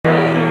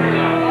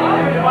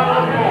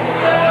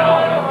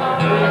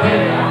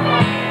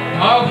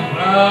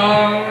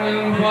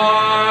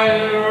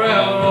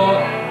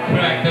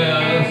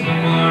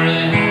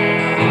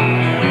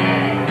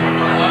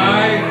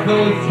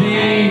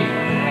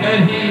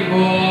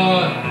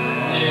was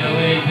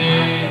nearly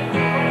dead.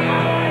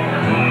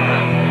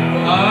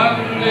 I'm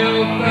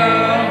still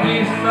down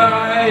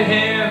beside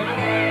him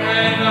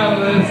and I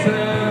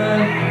listen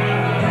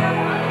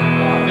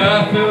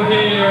just to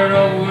hear a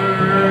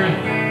word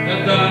the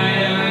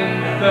dying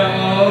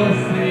fellow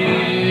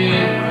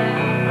said.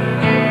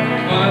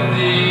 But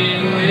they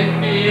let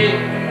me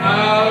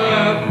out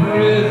of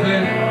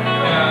prison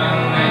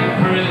down in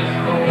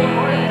Bristol.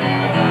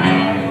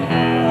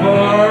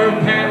 For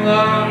 10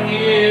 long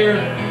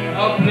years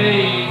I'll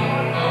pay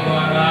for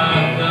what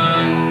I've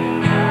done.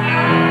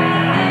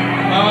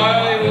 I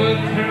was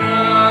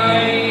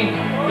trying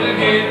to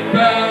get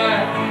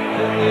back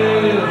to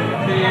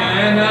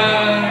Louisiana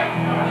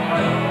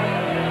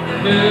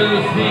to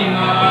see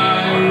my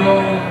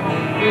role,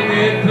 to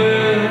get to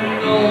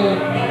know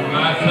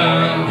my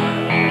son.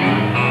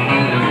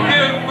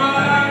 If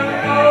my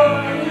Lord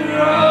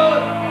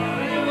wrote,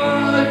 he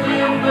was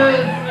in the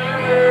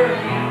serve.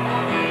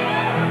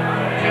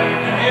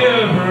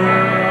 Give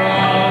her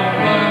all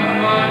my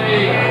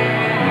money,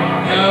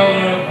 tell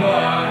her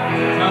about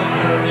some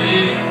pretty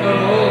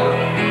gold.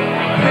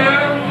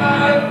 Tell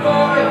my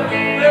boy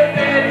that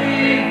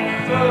daddy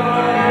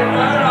told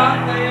that I'm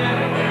there.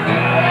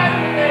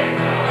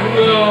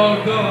 We'll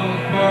go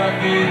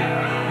parking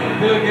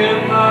to get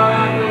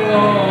my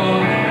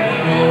long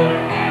coat.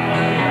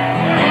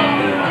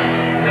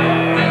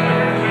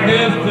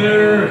 Mister,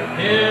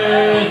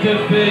 here's the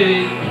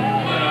big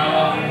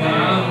all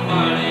my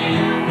money.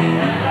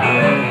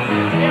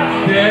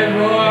 That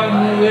one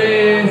who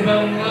lives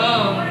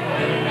alone,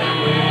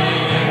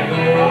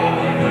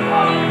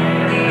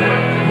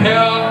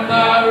 tell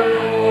my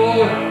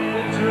road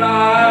to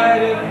try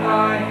to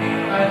find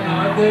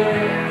another.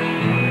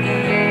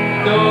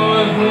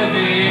 Those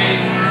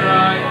living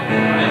right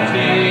and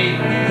she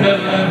to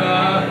live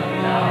alone.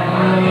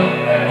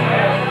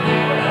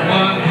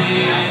 One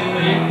day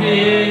we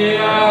get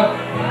out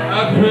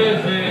of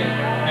prison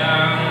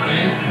down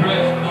in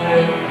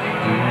Bristol.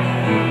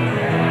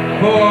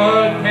 For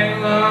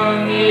 10 long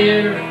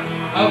years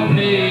I'll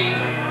pay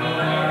for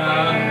what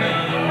I've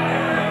done.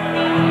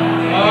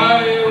 I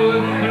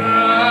was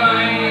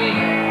trying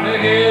to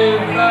get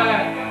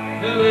back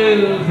to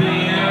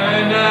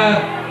Louisiana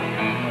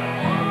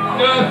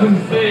just to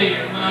see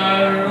my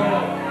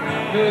role,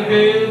 to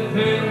get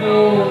to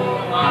know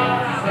my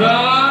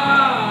son.